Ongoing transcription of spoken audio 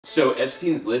So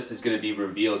Epstein's list is going to be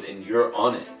revealed and you're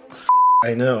on it.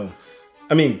 I know.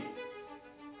 I mean,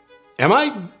 am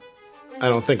I? I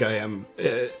don't think I am.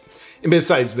 And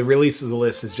besides, the release of the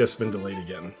list has just been delayed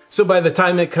again. So by the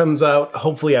time it comes out,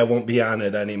 hopefully I won't be on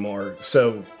it anymore.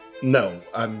 So no,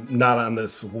 I'm not on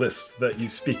this list that you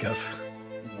speak of.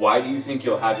 Why do you think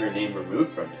you'll have your name removed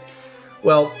from it?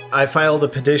 Well, I filed a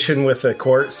petition with the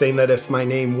court saying that if my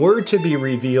name were to be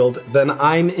revealed, then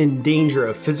I'm in danger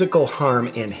of physical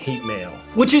harm and hate mail.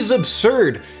 Which is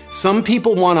absurd. Some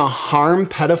people want to harm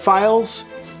pedophiles?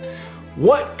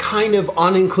 What kind of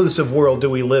uninclusive world do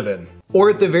we live in? Or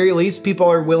at the very least, people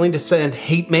are willing to send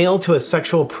hate mail to a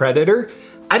sexual predator?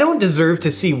 I don't deserve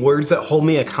to see words that hold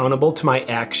me accountable to my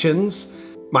actions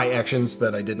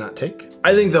that I did not take.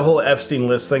 I think the whole Epstein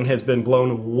list thing has been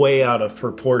blown way out of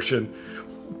proportion.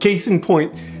 Case in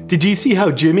point, did you see how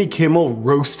Jimmy Kimmel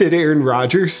roasted Aaron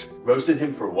Rodgers? Roasted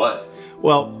him for what?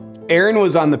 Well, Aaron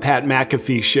was on the Pat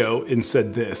McAfee show and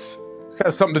said this. Does that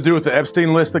have something to do with the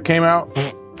Epstein list that came out?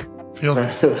 Feels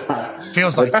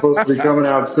like That's supposed to be coming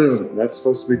out soon. That's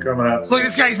supposed to be coming out soon. Look,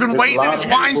 this guy's been waiting in his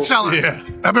wine cellar. Yeah.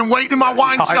 I've been waiting in my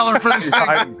wine cellar for this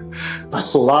thing.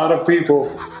 A lot of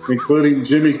people, including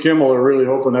Jimmy Kimmel, are really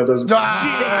hoping that doesn't.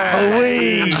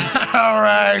 Please. All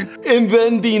right. And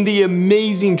then, being the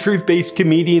amazing truth-based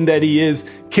comedian that he is,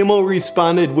 Kimmel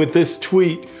responded with this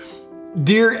tweet.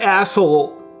 Dear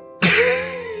asshole.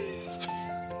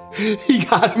 He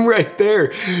got him right there,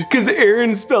 because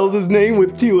Aaron spells his name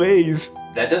with 2 A's.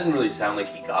 That doesn't really sound like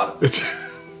he got him.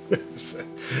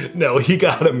 No, he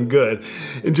got him good.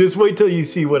 And just wait till you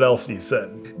see what else he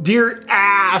said. Dear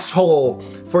asshole,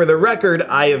 for the record,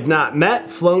 I have not met,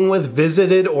 flown with,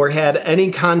 visited, or had any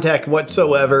contact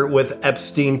whatsoever with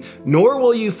Epstein, nor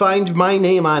will you find my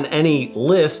name on any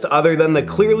list other than the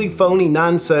clearly phony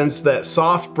nonsense that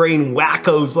soft-brained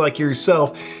wackos like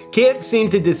yourself can't seem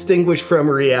to distinguish from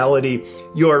reality.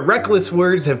 Your reckless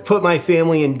words have put my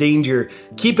family in danger.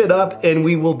 Keep it up and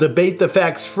we will debate the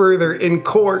facts further in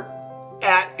court.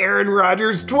 At Aaron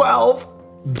Rodgers 12.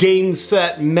 Game,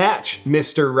 set, match,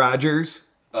 Mr. Rodgers.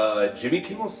 Jimmy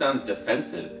Kimmel sounds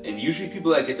defensive, and usually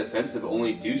people that get defensive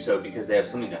only do so because they have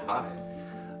something to hide.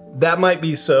 That might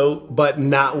be so, but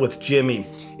not with Jimmy.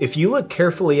 If you look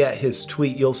carefully at his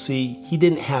tweet, you'll see he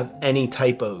didn't have any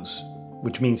typos,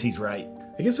 which means he's right.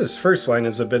 I guess his first line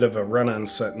is a bit of a run-on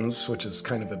sentence, which is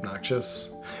kind of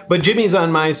obnoxious. But Jimmy's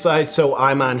on my side, so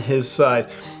I'm on his side.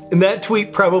 And that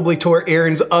tweet probably tore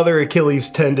Aaron's other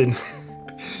Achilles tendon.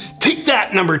 Take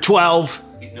that, number 12.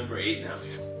 He's number 8 now.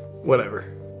 Whatever.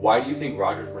 Why do you think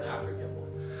Rodgers went after Kimmel?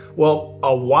 Well,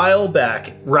 a while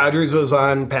back, Rodgers was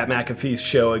on Pat McAfee's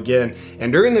show again,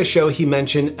 and during the show he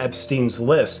mentioned Epstein's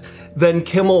list. Then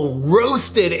Kimmel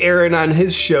roasted Aaron on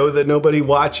his show that nobody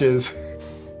watches.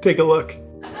 Take a look.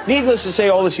 Needless to say,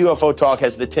 all this UFO talk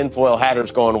has the tinfoil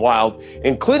hatters going wild,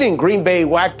 including Green Bay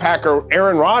whackpacker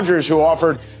Aaron Rodgers, who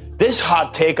offered this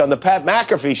hot take on the Pat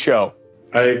McAfee show.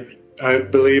 I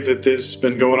believe that this has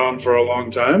been going on for a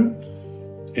long time.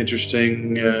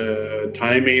 Interesting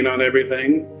timing on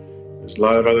everything. There's a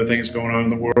lot of other things going on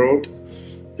in the world.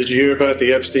 Did you hear about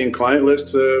the Epstein client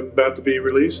list about to be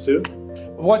released too?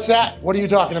 What's that? What are you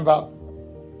talking about?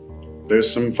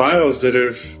 There's some files that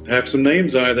have some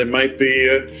names on it that might be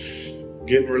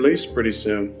getting released pretty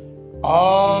soon.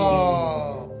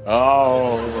 Oh.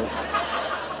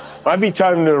 Might be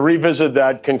time to revisit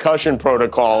that concussion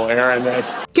protocol, Aaron.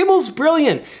 Kimmel's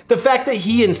brilliant. The fact that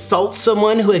he insults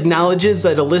someone who acknowledges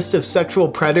that a list of sexual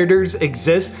predators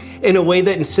exists in a way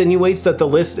that insinuates that the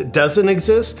list doesn't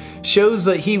exist shows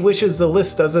that he wishes the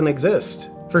list doesn't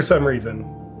exist for some reason.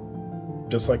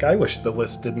 Just like I wish the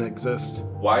list didn't exist.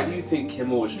 Why do you think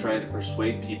Kimmel was trying to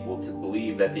persuade people to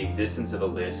believe that the existence of a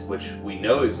list, which we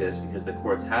know exists because the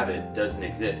courts have it, doesn't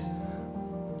exist?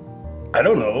 I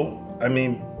don't know. I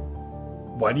mean,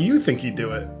 why do you think he'd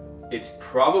do it? It's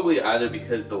probably either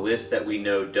because the list that we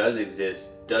know does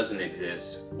exist doesn't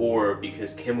exist, or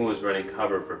because Kimmel is running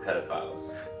cover for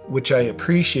pedophiles. Which I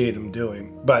appreciate him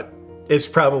doing, but it's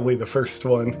probably the first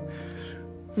one.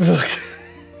 Look.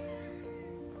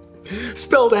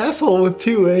 Spelled asshole with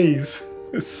 2 A's.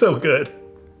 It's so good.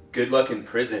 Good luck in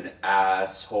prison,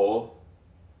 asshole.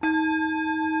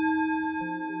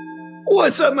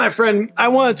 What's up, my friend? I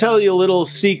want to tell you a little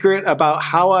secret about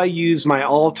how I use my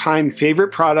all-time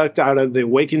favorite product out of the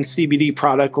Awaken CBD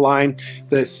product line,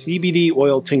 the CBD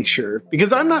oil tincture.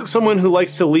 Because I'm not someone who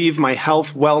likes to leave my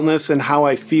health, wellness, and how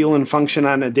I feel and function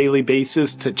on a daily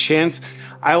basis to chance.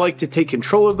 I like to take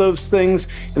control of those things,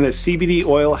 and the CBD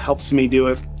oil helps me do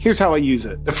it. Here's how I use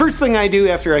it. The first thing I do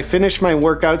after I finish my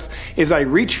workouts is I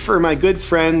reach for my good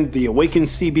friend, the Awaken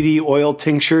CBD oil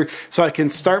tincture, so I can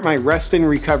start my rest and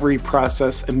recovery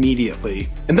process immediately.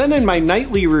 And then in my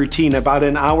nightly routine, about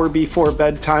an hour before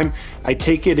bedtime, I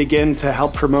take it again to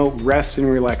help promote rest and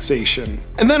relaxation.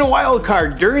 And then a wild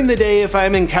card, during the day if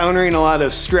I'm encountering a lot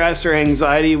of stress or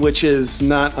anxiety, which is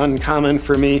not uncommon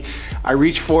for me, I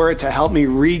reach for it to help me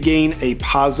regain a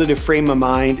positive frame of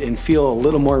mind and feel a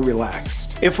little more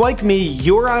relaxed. If like me,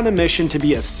 you're on a mission to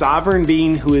be a sovereign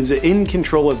being who is in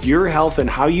control of your health and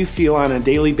how you feel on a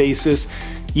daily basis,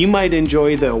 you might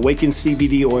enjoy the Awaken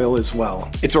CBD oil as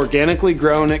well. It's organically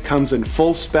grown, it comes in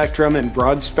full spectrum and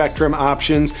broad spectrum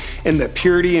options, and the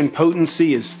purity and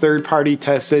potency is third-party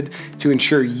tested to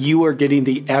ensure you are getting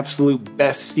the absolute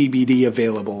best CBD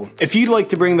available. If you'd like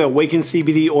to bring the Awaken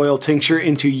CBD oil tincture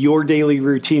into your daily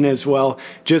routine as well,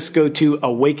 just go to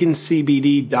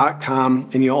awakencbd.com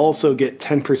and you'll also get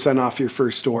 10% off your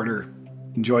first order.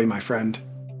 Enjoy, my friend.